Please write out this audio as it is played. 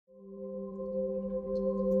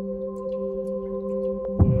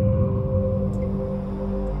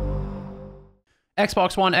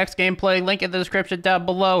Xbox One X gameplay, link in the description down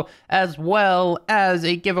below, as well as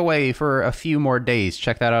a giveaway for a few more days.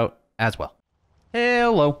 Check that out as well.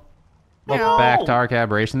 Hello. Welcome back to Ark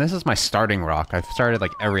Aberration. This is my starting rock. I've started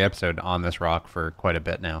like every episode on this rock for quite a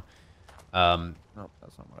bit now. Oh,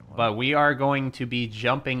 that's not what I want. But we are going to be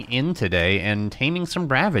jumping in today and taming some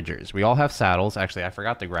Ravagers. We all have saddles. Actually, I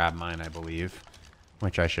forgot to grab mine, I believe,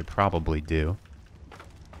 which I should probably do.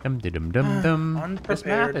 Dum-de-dum-dum-dum. This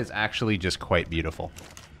map is actually just quite beautiful.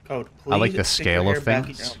 Code, I like the scale of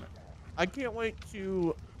things. I can't wait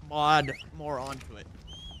to mod more onto it.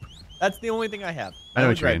 That's the only thing I have. I know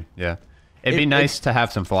what you mean, yeah. It'd be nice to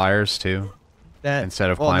have some flyers, too, instead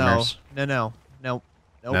of climbers. No. No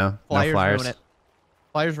Flyers flyers? ruin it.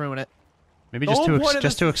 Flyers ruin it. Maybe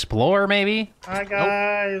just to explore, maybe? Hi,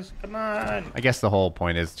 guys. Come on. I guess the whole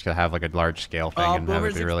point is to have like a large scale thing and have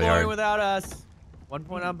it be really hard. Without us. 1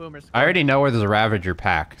 point on Boomers. I already know where there's a Ravager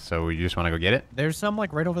pack, so you just want to go get it? There's some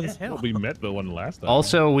like right over this hill. Well, we met the one last time.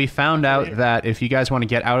 Also, we found out that if you guys want to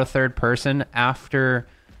get out of third person after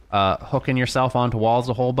hooking yourself onto walls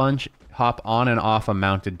a whole bunch, hop on and off a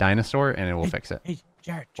mounted dinosaur and it will fix it. Hey,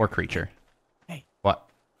 Jared. Or creature. Hey. What?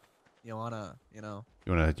 You wanna, you know.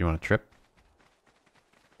 You wanna trip?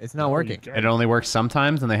 It's not working. It only works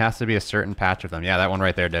sometimes, and there has to be a certain patch of them. Yeah, that one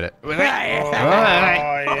right there did it. Oh, yeah.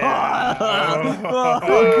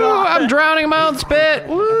 Ooh, I'm drowning in my own spit.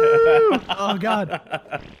 Woo! Oh god.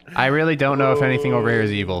 I really don't know if anything over here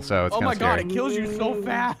is evil, so it's kind of scary. Oh my god, it kills you so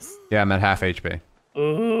fast. Yeah, I'm at half HP.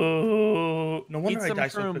 Oh, no wonder Eat I die some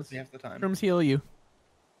so shrooms. quickly half the time. Shrooms heal you.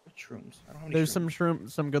 What shrooms? I don't have any There's shrooms.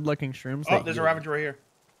 some good-looking shrooms. Oh, there's a Ravager right here.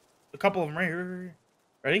 A couple of them right here.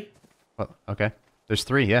 Ready? Oh, okay. There's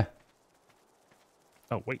 3, yeah.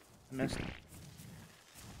 Oh, wait. I missed.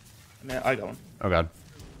 I got one. Oh god.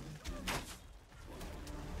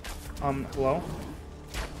 Hello?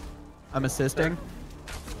 I'm assisting.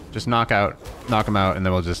 Just knock them out, and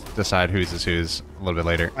then we'll just decide whose is whose a little bit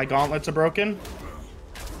later. My gauntlets are broken.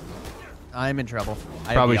 I'm in trouble.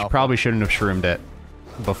 Probably shouldn't have shroomed it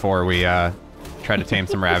before we try to tame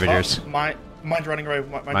some Ravagers. Oh, mine's running away.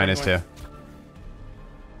 Mine is too.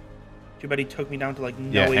 Too bad he took me down to like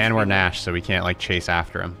no Yeah, HP. and we're Nash, so we can't like chase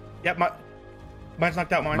after him. Yep, mine's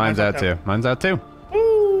knocked out. Mine's out too. Mine's out too.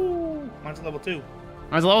 Woo! Mine's level 2.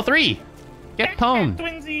 Mine's level 3. Get pwned.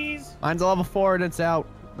 Twinsies. Mine's a level 4 and it's out.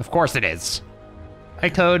 Of course it is.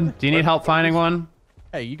 Hey Toad, do you need help finding one?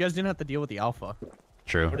 Hey, you guys didn't have to deal with the alpha.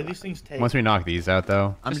 True. What do these things take? Once we knock these out,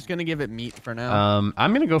 though. I'm just gonna give it meat for now.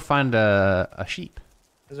 I'm gonna go find a sheep.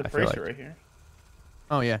 There's a I feel bracer like. right here.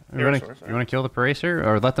 Oh yeah. You want to kill the Parasaur,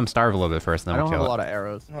 or let them starve a little bit first, and I then don't we'll have kill a it? lot of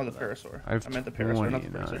arrows. No, the Parasaur. I have I meant the Parasaur, not the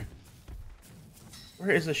 29. Parasaur.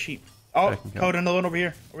 Where is the sheep? Oh, Code, another one over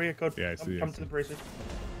here. Over here, Code. Yeah, I see. Come to the Parasaur.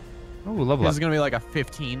 Oh, level This up. is gonna be like a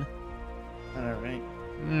 15. Alright.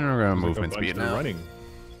 We're gonna movement speed They're now. running.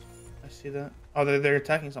 I see that. Oh, they're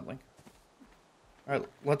attacking something. Alright,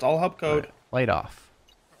 let's all help Code. Right. Light off.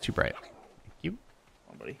 Too bright. Thank you. Come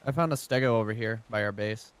on, buddy. I found a stego over here by our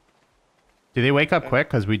base. Do they wake up quick?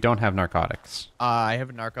 Because we don't have narcotics. I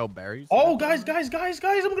have narco berries. Oh, guys, I'm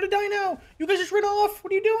gonna die now. You guys just ran off.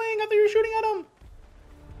 What are you doing? I thought you were shooting at them.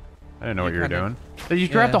 I didn't know what you were kinda- doing. Did you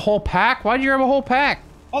grab the whole pack? Why'd you grab a whole pack?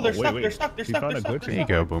 Oh, they're wait, stuck. wait. They're stuck. They're You stuck. found They're a stuck. glitch They're There you stuck.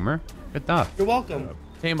 go, Boomer. Good stuff. You're welcome.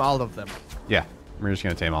 Tame all of them. Yeah, we're just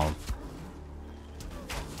gonna tame all of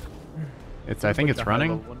them. I think it's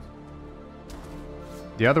running.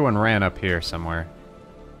 The other one ran up here somewhere.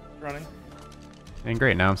 It's running. And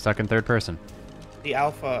great, now I'm stuck in third person. The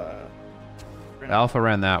alpha. The Alpha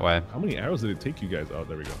ran that way. How many arrows did it take you guys? Oh,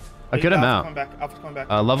 there we go. A good amount. Alpha's coming back.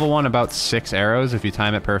 Level 1, about 6 arrows if you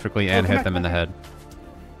time it perfectly and come hit back, them in the come head.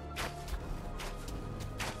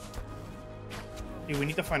 Dude, we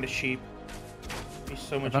need to find a sheep. It'd be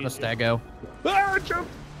so I much found a easier. stego. Ah, jump!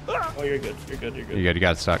 Ah! Oh, you're good. You're good. You're good. You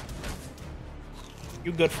got it stuck.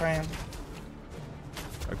 You good, friend.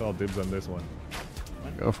 I call dibs on this one.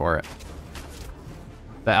 Go for it.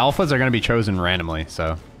 The alphas are going to be chosen randomly,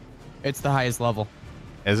 so. It's the highest level.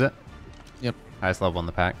 Is it? Yep. Highest level in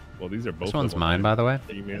the pack. Well, these are both. This one's level mine, 9. by the way.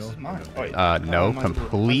 Female. This is mine. Oh, wait. No, mine's the blue.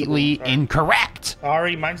 completely Sorry. incorrect.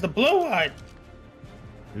 Sorry, mine's the blue one.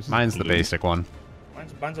 Yours is Mine's the blue. basic one.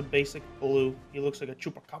 Mine's a basic blue. He looks like a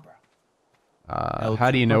chupacabra.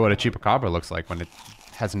 How do you know what a chupacabra looks like when it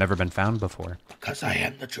has never been found before? Because I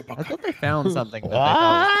am the I chupacabra. thought they found something.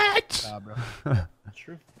 What? That's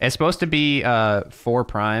true. It's supposed to be 4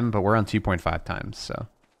 prime, but we're on 2.5 times, so.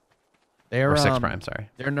 Their Or 6 prime, sorry.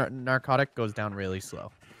 Their narcotic goes down really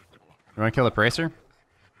slow. You want to kill the Parasaur?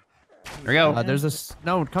 Here we go. There's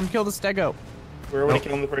no. Come kill the stego. We're already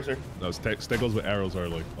killing the purser. No, stegos with arrows are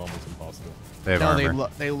like almost impossible. They have No, armor.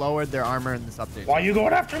 they lowered their armor in this update. Why are you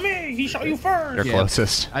going after me? He shot you first. They're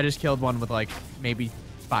closest. I just killed one with like maybe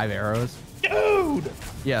 5 arrows. Dude.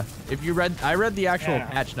 Yeah. If you read, I read the actual Yeah.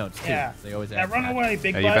 patch notes too. Yeah. They always Yeah, add run patch. away,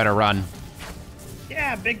 big Yeah, butt. you better run.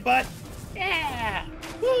 Yeah, big butt. Yeah.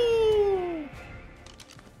 Woo.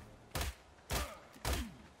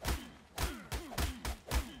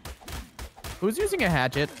 Who's using a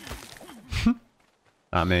hatchet?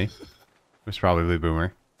 Not me. It was probably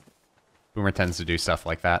Boomer. Boomer tends to do stuff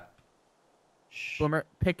like that. Boomer,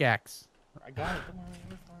 pickaxe. I got it. Come on,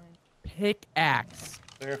 you're fine. Pickaxe.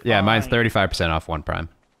 They're Yeah, mine's fine. 35% off 1 prime.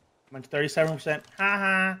 Mine's 37%. Ha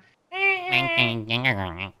ha.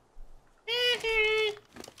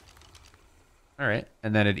 All right.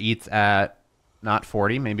 And then it eats at not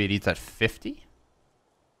 40. Maybe it eats at 50?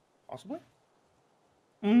 Possibly.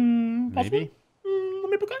 Possibly. Maybe. Let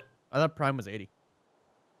me book it. I thought Prime was 80.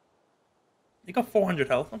 You got 400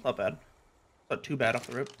 health. That's not bad. Not too bad off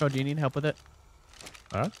the rip. Oh, do you need help with it?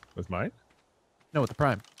 Huh? With mine? No, with the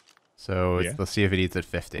Prime. So Yeah. let's see if it eats at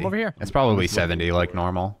 50. Come over here. It's probably Just looking 70 like for it.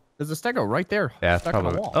 normal. There's a stego right there. Yeah, it's stuck in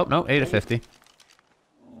the probably. wall. Oh, no, 8 at 50.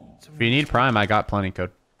 If you need prime, I got plenty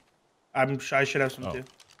code. I should have some Oh. too.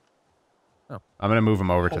 I'm going to move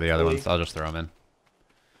them over to the other Hopefully. ones. I'll just throw them in.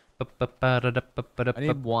 I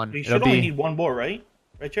need one. You It'll should only be- need one more, right?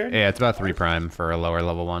 Right, Jared? Yeah, it's about 3 prime for a lower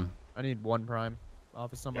level one. I need one Prime.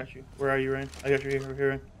 Off of someone. Got you. Where are you, Ryan? I got you here,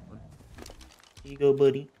 Ryan. Here you go,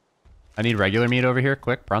 buddy. I need regular meat over here.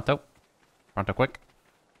 Quick. Pronto. Pronto, quick.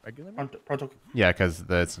 Regular? Pronto. Yeah, because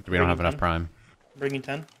we don't have enough prime. Bringing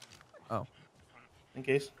 10. Oh. In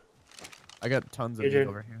case. I got tons of Here, meat Jared.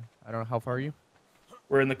 over here. I don't know. How far are you?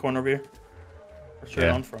 We're in the corner over here. We're straight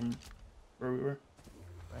Yeah. on from where we were.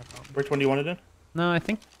 Which one do you want it in? No, I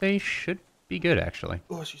think they should be good, actually.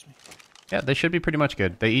 Oh, excuse me. Yeah, they should be pretty much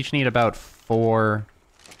good. They each need about 4...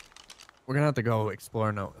 We're gonna have to go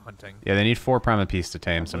explore no hunting. Yeah, they need 4 prime apiece to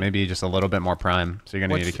tame, so maybe just a little bit more prime. So you're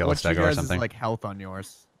going to need to kill a what's stego your or guys' something. like health on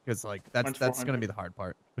yours? Because like Mine's that's gonna 400. be the hard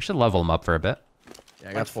part. We should level them up for a bit.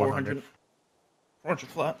 Yeah, I got Mine's 400. 400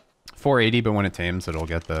 flat. 480, but when it tames, it'll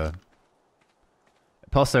get the...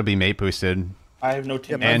 Plus, there'll be mate boosted, I have no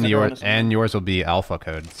team. and Mine's yours will be alpha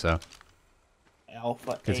code, so...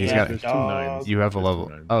 Alpha. 'Cause he's A, got- There's two dog. nines. You have a There's level...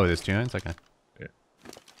 2 nines. Oh, there's 2 nines? Okay.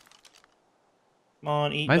 Come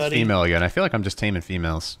on, eat, Mine's buddy. female again. I feel like I'm just taming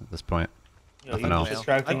females at this point. Yo, Nothing you're else. just I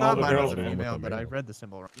attracting all thought the mine was girls, a man. female, but I read the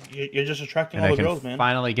symbol wrong. You're just attracting And all I the can girls, man.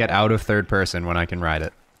 finally get out of third person when I can ride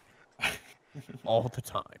it. All the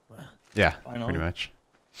time. Yeah, Finally. pretty much.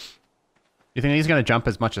 You think he's going to jump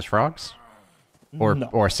as much as frogs? Or No.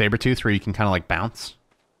 or Sabretooth where you can kind of like bounce?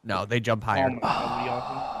 No, they jump Oh higher. my God, that'd be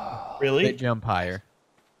awesome. They Really? jump higher.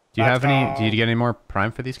 Do you have Let's any... go. Do you get any more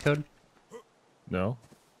prime for these code? No?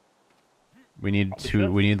 We need Probably 2... should.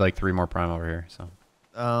 We need like 3 more prime over here, so...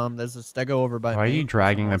 There's a stego over by. Why are me. you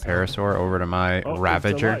dragging the Parasaur over to my Oh, it's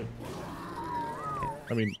Ravager? alive.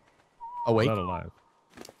 I mean, Awake? not alive.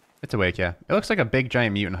 It's awake, yeah. It looks like a big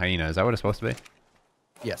giant mutant hyena. Is that what it's supposed to be?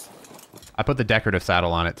 Yes. I put the decorative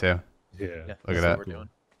saddle on it too. Yeah. Yeah. Look at that's that. What we're doing.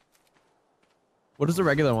 What does the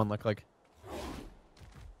regular one look like?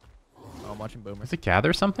 Oh, I'm watching Boomer. Does it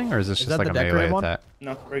gather something, or is this Is just that like a the melee decorative one? attack?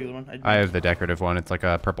 No, regular one. I have the decorative one. It's like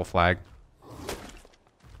a purple flag.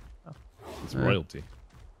 It's royalty.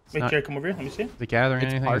 It's Wait, not- Jared, come over here. Let me see. Is it gathering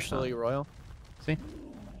It's anything? partially royal. See?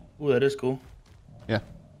 Ooh, that is cool. Yeah.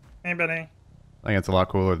 Hey, buddy. I think it's a lot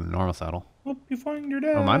cooler than the normal saddle. Hope you find your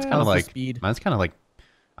dad. Oh, mine's kind How's of the like... speed? Mine's kind of like...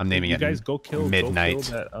 I'm naming You it guys go kill midnight. Go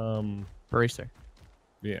kill that, Bracer.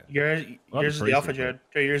 yeah. Yours Not is the crazy, alpha, but- Jared.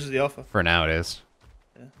 Jared, yours is the alpha. For now, it is.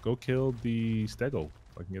 Go kill the stego.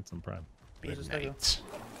 So I can get some prime. Where's the stego? Midnight.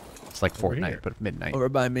 It's like Over Fortnite, here. but midnight. Over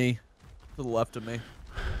by me. To the left of me.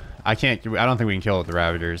 I can't... I don't think we can kill it with the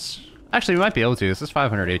Ravagers. Actually, we might be able to. This is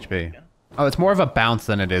 500 HP. Oh, it's more of a bounce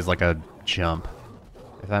than it is like a jump.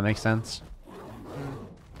 If that makes sense.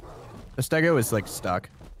 The stego is like stuck.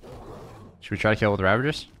 Should we try to kill it with the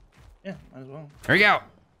Ravagers? Yeah, might as well. Here we go!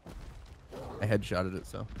 I headshotted it,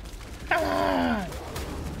 so. Come on!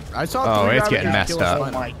 I saw. Oh, three it's getting Ravagers messed kill a up. Oh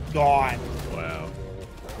Spino. my God! Wow.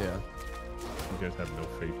 Yeah. You guys have no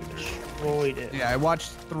faith in your... Destroyed it. Yeah, I watched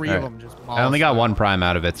 3 of Alright. them just. I only got demolish 1 prime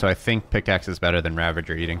out of it, so I think pickaxe is better than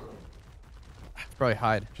Ravager eating. it. Probably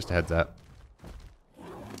hide. Just a heads up.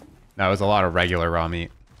 That was a lot of regular raw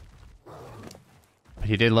meat. But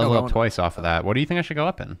he did level that up one- twice off of that. What do you think I should go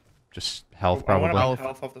up in? Just health, I want probably. to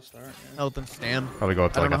health off the start. Yeah. Health and stam. Probably go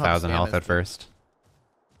up to I like don't know how 1,000 stam health is, at but- first.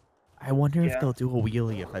 I wonder Yeah. if they'll do a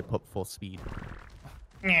wheelie if I put full speed.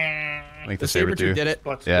 Like The the Sabretooth Sabretooth. did it.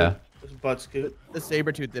 Butt Yeah. scoot. This butt scoot. The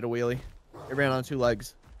Sabretooth did a wheelie. It ran on 2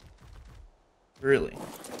 legs. Really?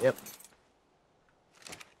 Yep.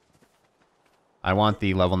 I want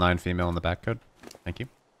the level 9 female in the back code. Thank you.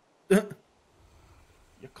 You're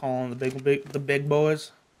calling the big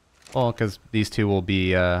boys. Well, because these two will be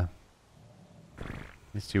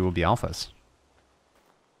alphas.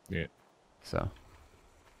 Yeah. So.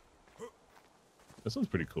 This one's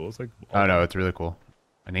pretty cool. It's like. Oh no, it's really cool.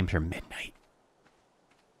 I named her Midnight.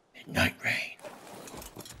 Midnight Rain.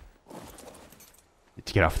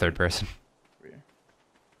 To get off third person.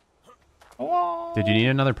 Oh. Did you need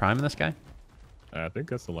another prime in this guy? I think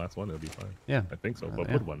that's the last one. It'll be fine. Yeah. I think so. But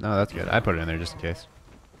Yeah. put one. No, that's good. I put it in there just in case.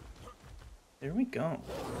 There we go.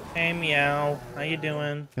 Hey, Meow. How you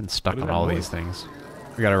doing? Getting stuck What is on that all noise? these things.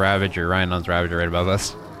 We got a Ravager. Ryan owns Ravager right above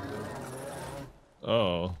us.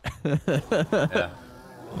 Oh. Yeah.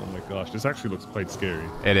 Oh my gosh. This actually looks quite scary.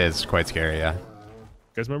 You It is quite scary, yeah.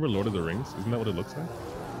 guys remember Lord of the Rings? Isn't that what it looks like?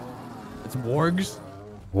 It's wargs.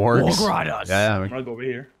 Wargs. Wargradas. Yeah, I'm gonna go over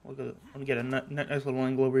here. Look at it. Let me get a nice little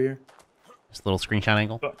angle over here. just a little screenshot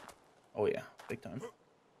angle. Oh yeah, big time.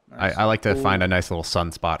 I like to find a nice little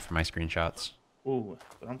sun spot for my screenshots. Ooh,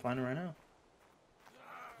 but I'm finding it right now.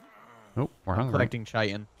 Oh, we're hungry. Collecting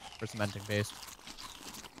chitin for cementing base.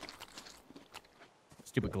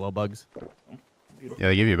 Stupid glow bugs. Yeah,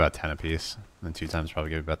 they give you about 10 apiece. And then 2 times probably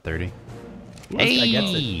give you about 30. This guy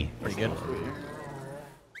gets it. Pretty good.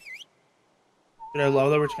 Dude, I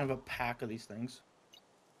love that we're just gonna have a pack of these things.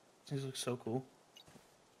 These look so cool.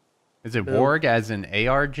 Is it Bill. Warg as in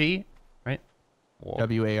ARG? Right? Warg.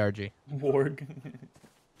 W-A-R-G. Warg.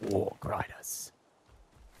 Wargradas.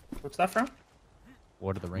 What's that from?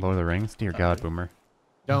 Lord of the Rings. Lord of the Rings? Dear God, Boomer.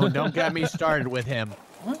 Don't get me started with him.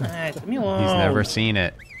 What? Leave me alone. He's never seen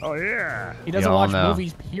it. Oh yeah. He doesn't all watch know.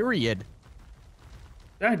 movies, period.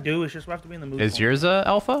 What I do is just have to be in the movie. Is yours a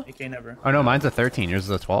alpha? AK never. Oh no, mine's a 13. Yours is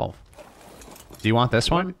a 12. Do you want this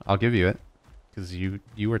one? I'll give you it. Because you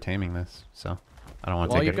were taming this, so I don't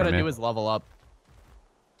want to All take you it from gotta you. do is level up.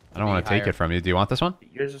 I don't want to take higher. it from you. Do you want this one?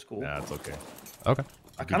 Yours is cool. Nah, it's okay. Okay.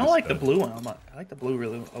 I kind of like the blue one. I like the blue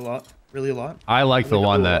really a lot. I like the Look at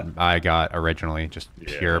one the that blue I got originally, just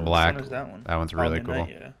Yeah, pure which black. Which one is that one? That one's Oh, really Midnight,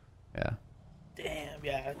 cool. Yeah. Yeah. Damn.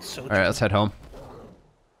 Yeah. It's so. All right, let's head home.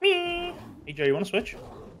 Hey Joe, you want to switch?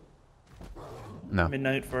 No.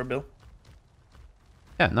 Midnight for a bill.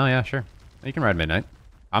 Yeah, no, yeah, sure. You can ride Midnight.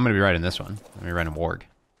 I'm going to be riding this one. I'm going to be riding Warg.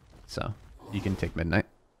 So, you can take Midnight.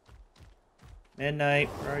 Midnight,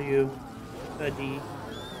 where are you? Buddy.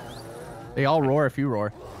 They all roar if you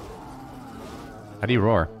roar. How do you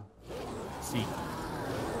roar? See.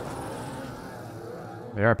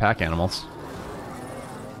 They are pack animals.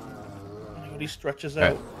 He stretches All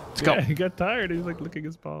right, out. let's go. Yeah, he got tired. He's like licking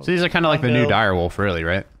his paws. So these are kind of like the new Bill. direwolf, really,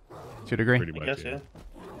 right? To a degree. Pretty I much. guess Yeah. yeah.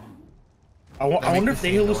 I wonder if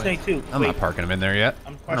they hallucinate too. I'm Wait, not parking them in there yet.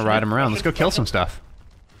 I'm I'm going to questioning- ride them around. Let's go kill some question- stuff.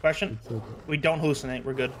 Question: we don't hallucinate.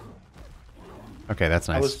 We're good. Okay, that's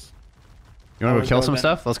I nice. was. You want I to was go kill going some in.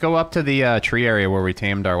 stuff? Let's go up to the tree area where we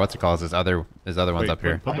tamed our what's it called? There's other ones Wait, up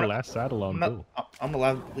here. Put the last saddle on I'm not. Bill. I'm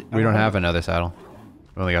allowed. We don't have another saddle.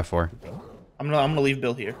 We only got 4. I'm gonna leave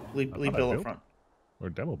Bill here. Leave thought I Bill up built. front. Or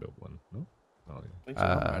demo built one. No. Oh yeah. Think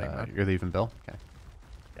so? You're leaving Bill? Okay.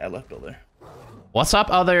 Yeah, I left Bill there. What's up,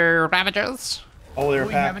 other Ravagers? Oh, they're What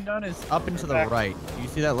we packed. haven't done is up and to the Back. right. Do you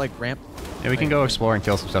see that like ramp? Yeah, we can go explore and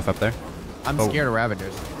kill some stuff up there. I'm Oh. scared of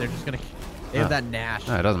Ravagers. They're just gonna. They have that Nash.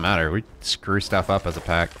 No, it doesn't matter. We screw stuff up as a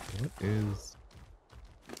pack. What is?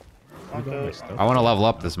 I'll got go- my stuff. I want to level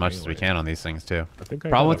up as much as we can on these things too. I think I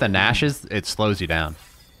Problem got with the everything. Nash is it slows you down.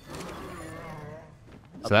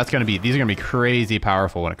 So that's gonna be these are gonna be crazy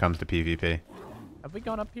powerful when it comes to PvP. Have we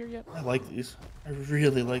gone up here yet? I like these. I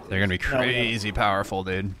really like these. They're gonna be No, we haven't. crazy powerful,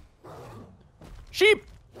 dude. Sheep.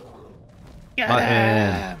 Get Mutton.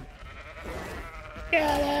 him!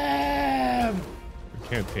 Get him! We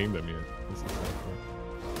can't tame them yet. This is not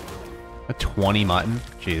fun. A 20 mutton?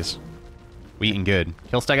 Jeez. We eating good.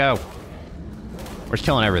 Kill Stego. We're just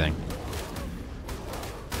killing everything.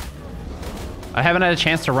 I haven't had a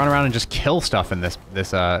chance to run around and just kill stuff in this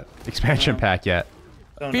expansion pack yet,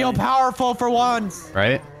 So Feel nice. powerful for once.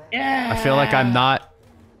 right? Yeah! I feel like I'm not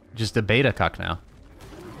just a beta cuck now.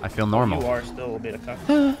 I feel normal. You are still a bit of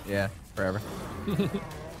cuck. Yeah, forever.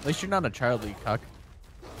 At least you're not a childly cuck.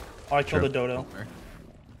 Oh, I killed True. a dodo.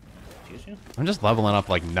 Excuse you? I'm just leveling up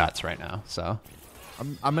like nuts right now, so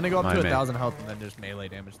I'm gonna go up My to man. 1,000 health and then just melee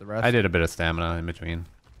damage the rest. I did a bit of stamina in between.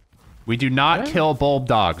 We do not kill bulb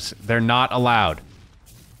dogs. They're not allowed. That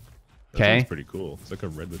sounds Okay? pretty cool. It's like a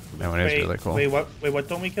red. That one is really cool. Wait, what? Wait, what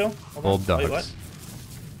don't we kill? Hold on. Bulb Wait, dogs. what?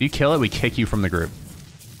 If you kill it, we kick you from the group.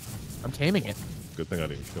 I'm taming it. Good thing I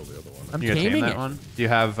didn't kill the other one. I'm You gonna tame taming that it. one? Do you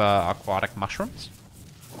have aquatic mushrooms?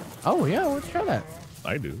 Oh yeah, let's try that.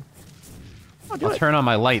 I do. Oh, do I'll it. turn on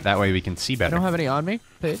my light, that way we can see I better. don't have any on me,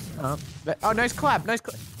 please. Oh, nice clap, nice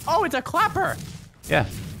clap. Oh, it's a clapper. Yeah.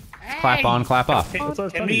 Clap on, clap off. Can, That's what I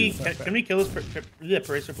was can trying to we use. can we kill this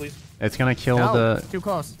Paracer, please? It's gonna kill No, the too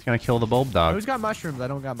close. it's gonna kill the bulb dog. Who's got mushrooms? I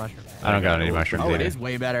don't got mushrooms. I don't got any mushrooms Oh, either. it is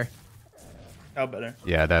way better. How better?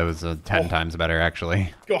 Yeah, that was 10 times better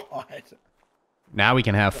actually. God. Now we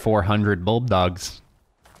can have 400 bulb dogs.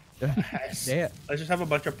 Yes. Yeah. Let's just have a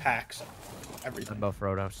bunch of packs. Everything. Above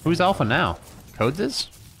Frodo's. Who's alpha now? Codes is?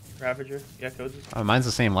 Ravager. Yeah, codes. Oh, mine's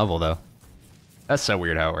the same level though. That's so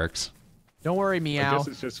weird how it works. Don't worry, I meow. guess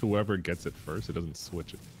it's just whoever gets it first. It doesn't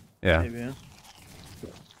switch it. Yeah. Maybe. Yeah.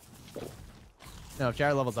 No, if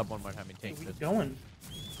Jared levels up one more time, he takes Where it. you going?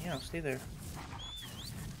 Yeah, stay there.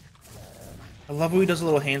 I love when he does a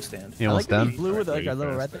little handstand. You I almost like that done? he's blue with like a Way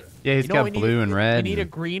little red faster. thing. Yeah, he's You know got what we blue need? and red. We need a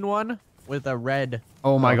and- green one with a red.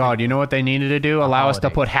 Oh my god, you know what they needed to do? Allow us to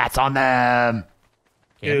holiday. put hats on them.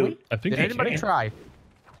 Can Dude, we? I think Did you anybody can. try?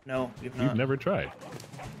 No, you've You've not. never tried.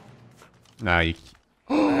 No, you...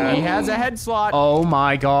 He has a head slot. Oh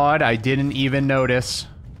my god, I didn't even notice.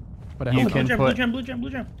 But a You helmet. can Blue gem, put- blue gem, blue gem, blue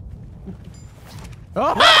gem.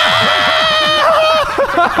 Oh!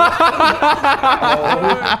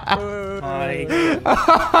 My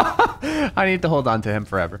I need to hold on to him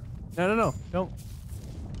forever. No. Don't.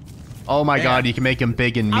 Oh my Yeah. god, you can make him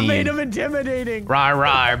big and I mean. made him intimidating. Rah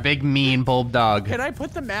rah, big mean bulb dog. Can I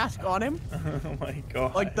put the mask on him? oh my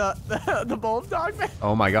god. Like the bulb dog mask?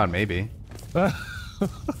 Oh my god, maybe.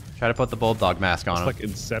 Try to put the bulb dog mask on It's him. like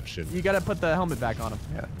Inception. You gotta put the helmet back on him.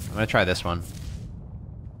 Yeah, I'm gonna try this one.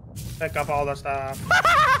 Pick up all the stuff.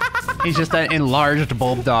 He's just an enlarged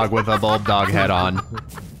bulb dog with a bulb dog head on.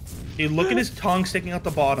 Dude, look at his tongue sticking out the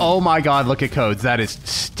bottom. Oh my god, look at Codes. That is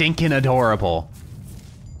stinking adorable.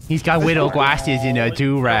 He's got widow glasses in a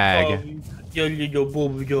do-rag. Yo,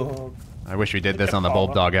 bulb dog. I wish we did this on the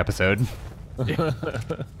bulb dog episode.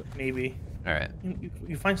 Maybe. Alright.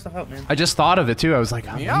 You find stuff out, man. I just thought of it too. I was like,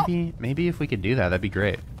 oh, Meow. maybe if we could do that, that'd be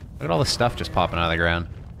great. Look at all the stuff just popping out of the ground.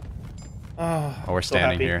 Oh, While we're so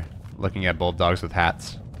standing happy. here, looking at bulb dogs with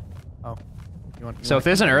hats. Oh. You want, So if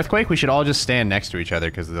there's an earthquake, we should all just stand next to each other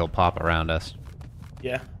because they'll pop around us.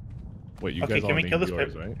 Yeah. Wait, you Okay, guys all can we named kill this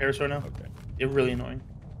yours, right? Parasaur now? Okay. They're really annoying.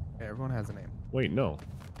 Okay, everyone has a name. Wait, no.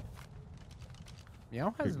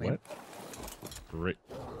 Meow has a Wait, name. what? Right.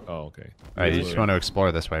 Oh, okay. Alright, you just want to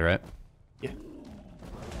explore this way, right? Yeah.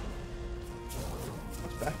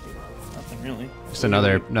 What's back here? Nothing really. Just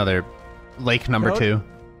another lake number Road? 2.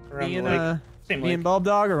 Around Me the and, lake. Same me lake. and Bulb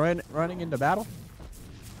Dog are running into battle.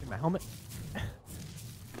 Get my helmet. Oh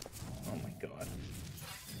my god.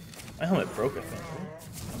 My helmet broke, I think.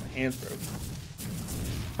 Right? My hands broke.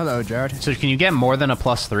 Hello, Jared. So can you get more than a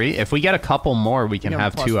 +3? If we get a couple more, we can Yeah,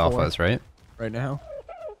 have 2 +4. alphas, right? Right now.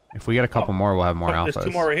 If we get a couple more, we'll have more Oh, alphas. there's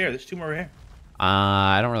 2 more right here. There's 2 more right here.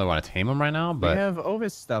 I don't really want to tame them right now, We but have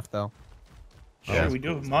Ovis stuff though. Sure, Yeah. we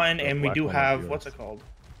do have mine, The and we black do one have is what's yours. it called?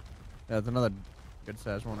 There's another good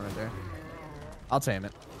sized one right there. I'll tame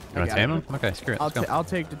it. you want to tame them? Okay, screw it. I'll, Let's go. I'll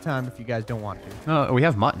take the time if you guys don't want to. No, we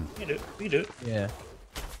have mutton. We do. We do. Yeah.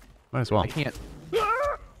 Might as well. I can't.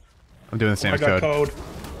 I'm doing the same I as got code. code.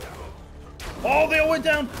 Oh, they all went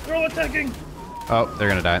down. They're all attacking. Oh, they're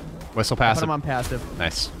gonna die. Whistle Put passive. them on passive.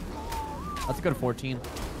 Nice. That's a good 14.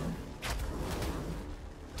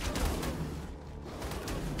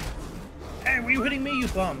 Hey, were you hitting me, you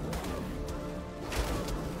bum?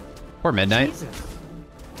 Poor Midnight. Jesus.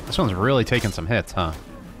 This one's really taking some hits, huh?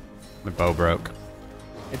 The bow broke.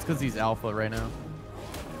 It's because he's alpha right now.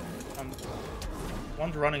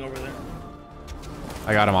 One's running over there.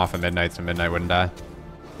 I got him off of Midnight, so Midnight wouldn't die.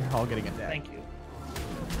 They're all getting attacked. Thank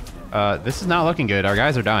you. This is not looking good. Our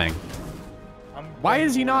guys are dying. Why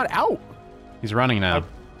is he not out? He's running now.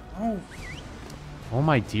 Oh, Oh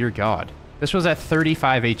my dear god. This was at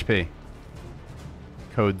 35 HP.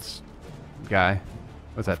 Codes guy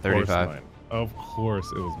was at Of course 35. mine. Of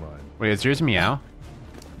course it was mine. Wait, is yours Meow?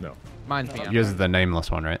 No. Mine's me. Yours is the nameless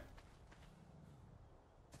one, right?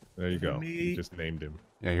 There you go. Me. You just named him.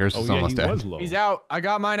 Yeah, yours Oh is yeah, almost he dead. was low. He's out. I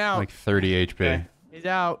got mine out. Like 30 HP. Okay. He's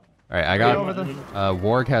out. Alright, I Right got over the-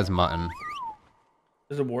 Warg has mutton.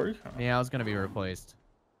 does it work? Yeah, I was gonna be replaced.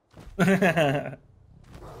 Bye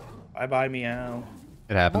bye, meow.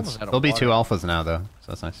 It happens. almost out of There'll be 2 water. alphas now though, so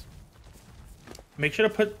that's nice. Make sure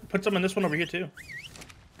to put some in this one over here too.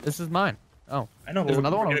 This is mine. Oh, I know. There's but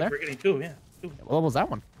another one we're over getting- there? We're getting 2. Yeah, 2. what level was that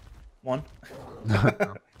one? 1.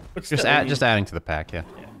 But Just still, add, just adding to the pack, yeah.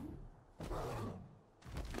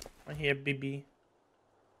 Right here, BB.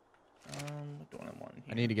 What do I want here?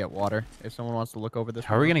 I need to get water. If someone wants to look over this.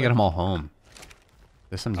 How are we real gonna quick. get them all home?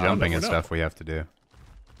 There's some jumping and never know. stuff we have to do.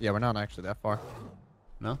 Yeah, we're not actually that far.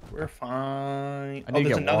 No? We're fine. I Oh, need to there's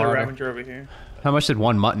get another water. Ravager over here. How much did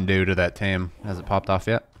one mutton do to that tame? Has it popped off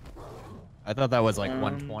yet? I thought that was like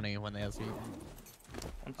 120 when they had eaten.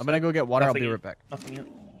 One I'm gonna go get water. Nothing I'll be yet. right back. Nothing yet.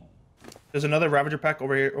 There's another Ravager pack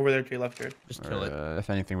over here, over there to your left, Jared. Just kill it. If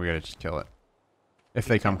anything, we gotta just kill it. If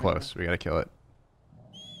they come close, we gotta kill it.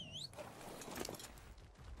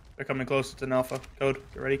 They're coming close. It's an alpha. Code.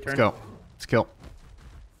 Get ready. Turn. Let's go. Let's kill.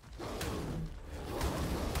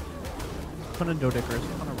 Ton of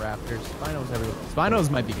Dodickers, ton of Raptors, Spinos everywhere.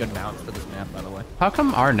 Spinos might be good mounts for this map, by the way. How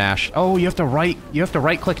come our Nash? Oh, you have to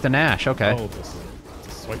right click the Nash. Okay. Oh,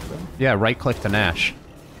 to swipe them? Yeah, right click the Nash.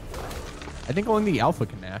 I think only the Alpha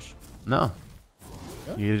can Nash. No.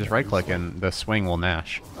 You just right click and the swing will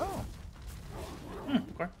Nash. Oh.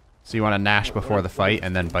 Okay. So you want to Nash before the fight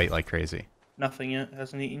and then bite like crazy. Nothing yet.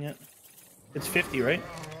 Hasn't eaten yet. It's 50, right?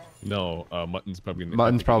 No, mutton's probably...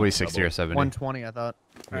 Mutton's probably 60 or 70. 120, I thought.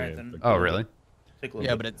 Alright, Yeah, then. like- Oh, really? Take a look.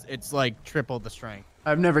 Yeah, but it's like triple the strength.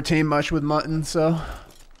 I've never tamed much with mutton, so...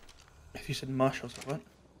 If you said mush, I was like,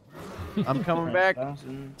 what? I'm coming back.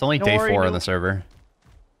 1,000. It's only Don't day worry, 4 on no- the server.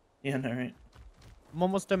 Yeah, no, right. I'm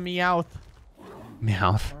almost a Meowth.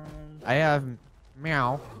 Meowth. I have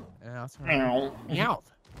Meow. And also Meow. Meowth.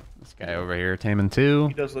 This guy over here, taming 2.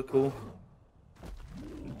 He does look cool.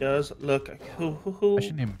 He does look cool. I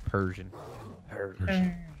should name him Persian.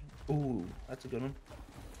 Ooh, that's a good one.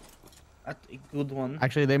 That's a good one.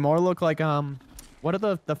 Actually, they more look like what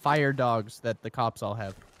are the fire dogs that the cops all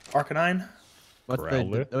have? Arcanine. What's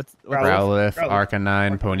Growlithe? what's Growlithe, Growlithe.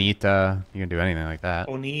 Arcanine, Ponita. You can do anything like that.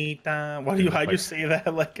 Bonita. Why do you say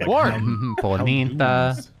that like a War.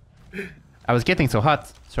 Ponita. I was getting so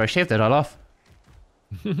hot, so I shaved it all off.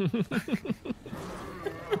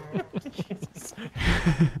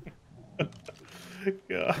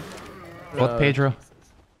 God. What, Pedro?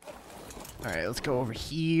 Alright, let's go over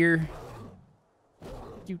here.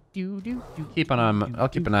 Keep on. I'll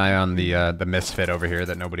keep an eye on the misfit over here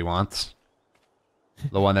that nobody wants.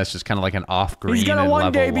 The one that's just kind of like an off-green He's gonna and one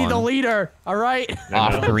level day be the 1. leader. All right.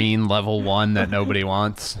 Off-green level 1 that nobody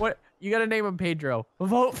wants. What? You gotta name him Pedro.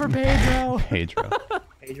 Vote for Pedro. Pedro.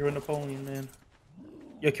 Pedro Napoleon, man.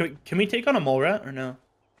 Yeah, can we take on a mole rat or no?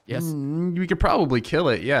 Yes. We could probably kill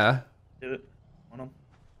it, yeah. Do it. Want him?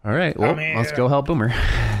 All right, well, Come let's here. go help Boomer.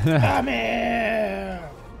 Come here.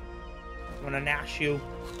 I'm gonna nash you.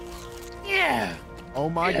 Yeah. Oh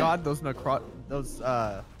my God, those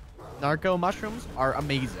narco mushrooms are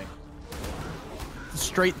amazing.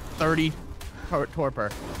 Straight 30 torpor.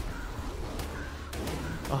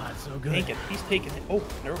 Oh, it's so good. Take it. He's taking it. Oh,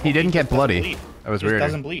 never He didn't get doesn't bloody. bleed. That was He just weird.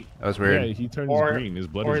 doesn't bleed. That was Yeah, weird. he turns Or green. His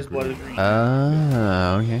blood or is his blood green. is green.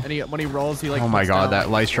 Oh, okay. And when he rolls, he like. Oh my puts God, down, that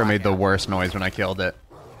like, Lystra made the blackout. worst noise when I killed it.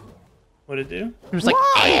 What'd it do? It was like,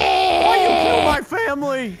 Why you kill my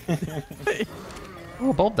family?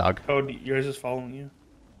 oh, bulb dog. Code, yours is following you.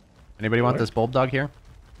 Anybody want this bulb dog here?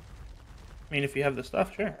 I mean, if you have the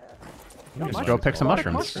stuff, sure. Just go pick some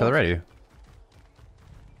mushrooms to the ready.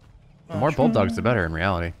 The more bulb dogs, the better in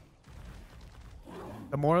reality.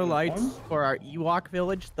 The more lights for our Ewok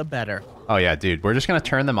village, the better. Oh yeah, dude. We're just gonna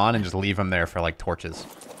turn them on and just leave them there for like torches.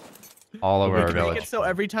 All over our Make it village. so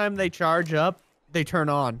every time they charge up, they turn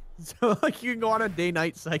on. So like you can go on a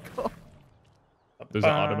day-night cycle. There's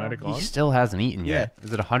an automatic He on? still hasn't eaten yet.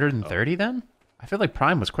 Is it 130 then? I feel like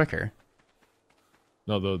Prime was quicker.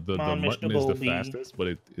 No, the on, mutton Mr. is the Bulby. fastest, but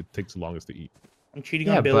it takes the longest to eat. I'm cheating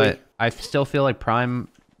Yeah, on Billy. but I still feel like Prime.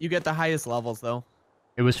 You get the highest levels though.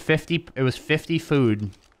 It was 50. It was 50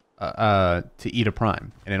 food to eat a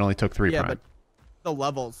Prime, and it only took 3 Yeah, Prime. but the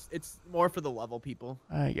levels. It's more for the level people.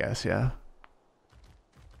 I guess, yeah.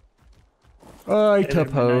 I Hey there,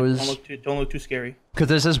 suppose. Don't look too scary. Because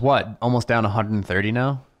this is what? Almost down 130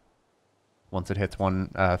 now? Once it hits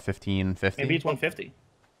 15, 50? Maybe it's 150.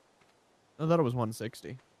 I thought it was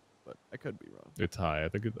 160, but I could be wrong. It's high.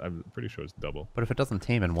 I'm pretty sure it's double. But if it doesn't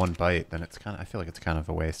tame in one bite, then it's kind of. I feel like it's kind of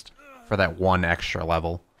a waste for that one extra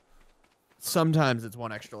level. Sometimes it's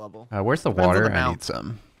one extra level. Where's the Depends on water? the I mount. need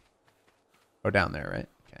some. Oh, down there, right?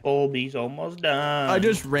 Okay. Bulby's almost done. I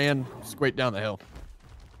just ran straight down the hill.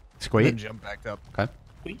 And Squeak. jumped back up. Okay.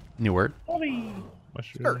 Squeak. New word. Bulby.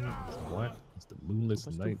 Mushrooms. What? It's the moonless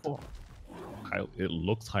night. It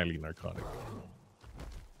looks highly narcotic.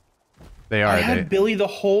 They I are. had They, Billy the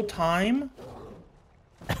whole time.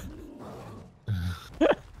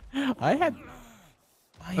 I had.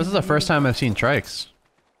 this is the first time I've seen trikes.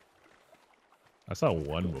 I saw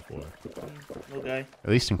one before. Little guy. At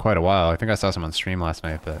least in quite a while. I think I saw some on stream last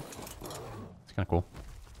night, but it's kind of cool.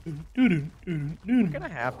 We're gonna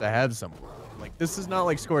have to have some. Like, this is not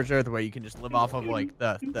like Scorched Earth where you can just live off of like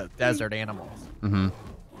the desert animals. Mm-hmm.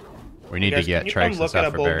 We need to Guys, get can you tricks come and look at stuff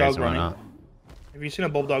a for bulldog berries and running? whatnot. Have you seen a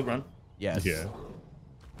bulldog run? Yes. Yeah.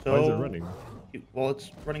 So, Why is it running? Well,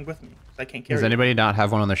 it's running with me. 'Cause I can't carry Does it. anybody not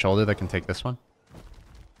have one on their shoulder that can take this one?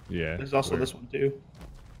 Yeah. There's also where? this one too.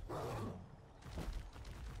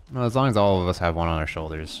 Well, as long as all of us have one on our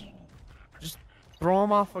shoulders. Just throw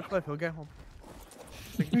him off a cliff. He'll get home.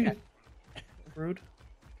 Rude.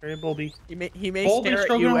 Very bulby. He may Bulby stare at you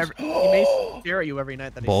Stroganoff. every. He may stare at you every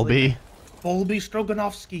night that he's Bulby Bulby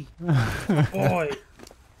Stroganovsky. Boy.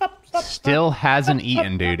 still hasn't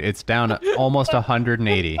eaten, dude. It's down to almost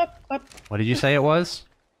 180. What did you say it was?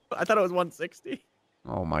 sleeping. I thought it was 160.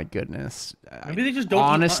 Oh my goodness. Maybe they just don't eat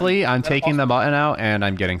Honestly, mutton. I'm That's taking the awesome. button out and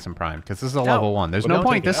I'm getting some prime because this is a level 1. There's Well, no don't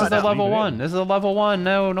point. take it This is out. the Just level leave it 1. in. This is a level 1.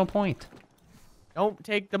 No point. Don't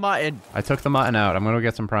take the mutton. I took the mutton out. I'm gonna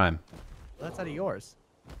get some prime. That's out of yours.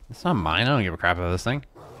 It's not mine. I don't give a crap about this thing.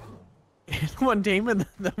 The one Damon,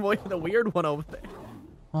 the weird one over there.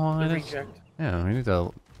 Oh, The it is- reject. Yeah, we need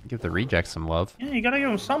to give the rejects some love. Yeah, you gotta give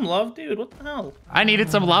him some love, dude. What the hell? I needed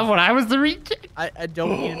some love when I was the reject. I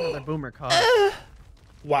don't need another boomer car.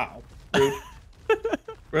 Wow. Rude.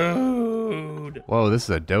 Rude. Whoa, this is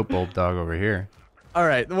a dope bulb dog over here. All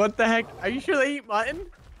right, what the heck? Are you sure they eat mutton?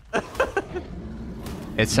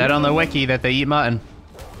 It said on the wiki that they eat mutton.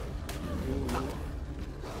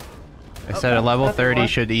 It said at level 30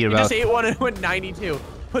 should eat You about. just ate one and went 92.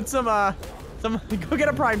 Put some go get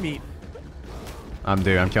a prime meat. I'm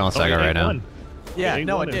killing Oh, Sega you right ate now. one. Yeah, You ate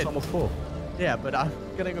no, one, it It's did. almost full. Yeah, but I'm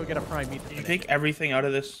gonna go get a prime meat. Did you take everything out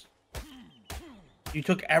of this? You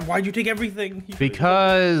took. Why'd you take everything? You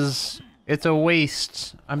Because it's a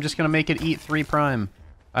waste. I'm just gonna make it eat 3 prime.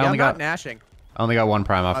 I Yeah, only I'm not got gnashing. 1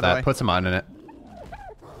 prime off By the that. way. Put some mutton in it.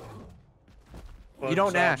 You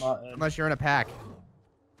don't gnash unless you're in a pack.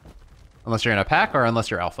 Unless you're in a pack or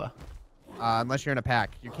unless you're alpha. Unless you're in a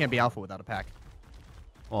pack. You can't be alpha without a pack.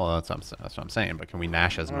 Well, that's what I'm saying. But can we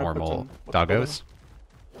nash as I'm gonna put normal some- doggos?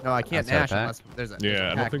 No, I can't Outside gnash pack? unless there's a Yeah, I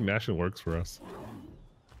don't pack. think gnashing works for us.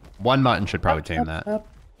 1 mutton should probably tame that. Up.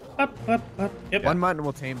 Yep. One mutton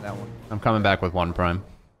will tame that one. I'm coming back with 1 prime.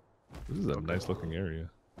 This is a nice looking area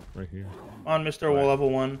right here. On Mr.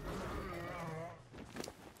 Level 1.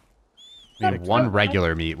 I mean, 1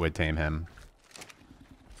 regular meat would tame him.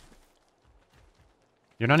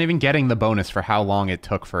 You're not even getting the bonus for how long it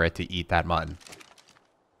took for it to eat that mutton.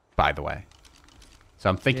 By the way. So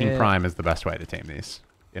I'm thinking Yeah. prime is the best way to tame these,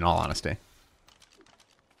 in all honesty.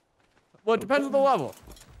 Well, it depends on the level.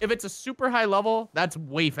 If it's a super high level, that's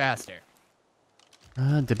way faster.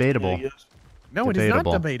 Debatable. Yeah, yes. No, it is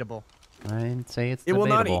Debatable. not debatable. I'd say it's It will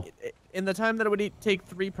debatable. not. In the time that it would take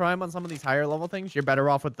 3 prime on some of these higher level things, you're better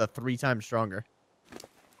off with the 3 times stronger.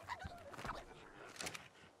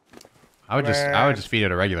 I would just feed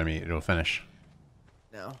it a regular meat. It'll finish.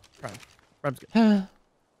 No, prime. Prime's good.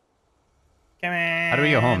 Come on. How do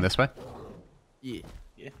we go home? This way? Yeah.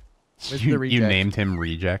 With You the reject. named him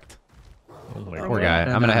Reject. Oh my Poor god. guy.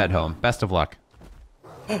 No, I'm gonna no. head home. Best of luck.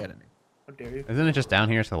 Get in there. How dare you? Isn't it just down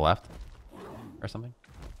here to the left? Or something?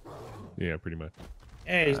 Yeah, pretty much.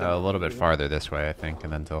 Yeah, he's A little bit farther this way, I think,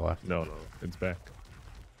 and then to the left. No, it's back.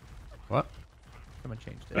 What? Someone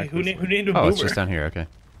changed it. Wait, who named him Oh, Boomer? it's just down here. Okay.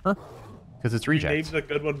 Huh? Because it's Named Reject. the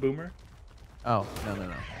good one Boomer? Oh,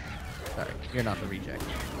 no. Sorry, you're not the reject.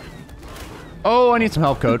 Oh, I need some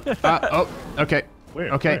help code. Oh, okay. Where?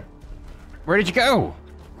 Okay. Where did you go?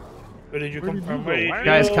 Where did you Where come did from? you go? Wait, Why-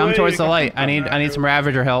 Guys, no, come wait, towards you the come light. from I need some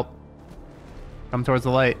Ravager help. Come towards the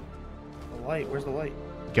light. The light. Where's the light?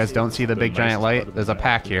 You guys don't see the big giant nicest part light? of There's the a map,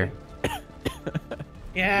 pack isn't here.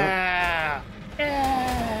 Yeah.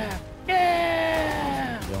 Yeah.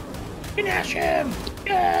 Yeah. Finish him.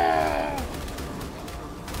 Yeah.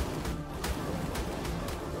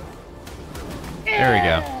 There we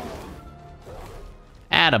go.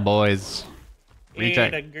 Attaboys.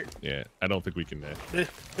 Reject. Yeah, I don't think we can.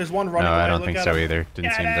 There's one running. No, I away, don't look think at so him. either.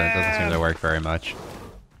 Doesn't seem to work very much.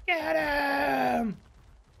 Get him!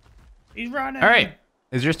 He's running. All right.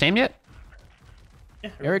 Is yours tamed yet? Yeah,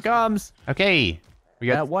 Here it comes. Okay. We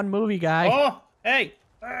That got one movie guy. Oh, hey.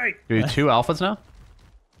 do we have 2 alphas now?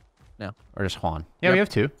 No. Or just Juan? Yeah, Yep, we have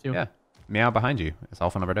 2. 2. Yeah. Meow behind you. It's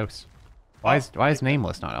alpha number dose. Why is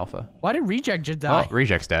Nameless not alpha? Why did reject just die? Oh,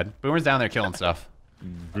 Reject's dead. Boomer's down there killing stuff.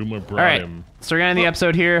 Boomer brought All right. him. So we're gonna end the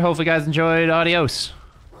episode here. Hopefully you guys enjoyed. Adios.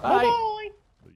 Bye.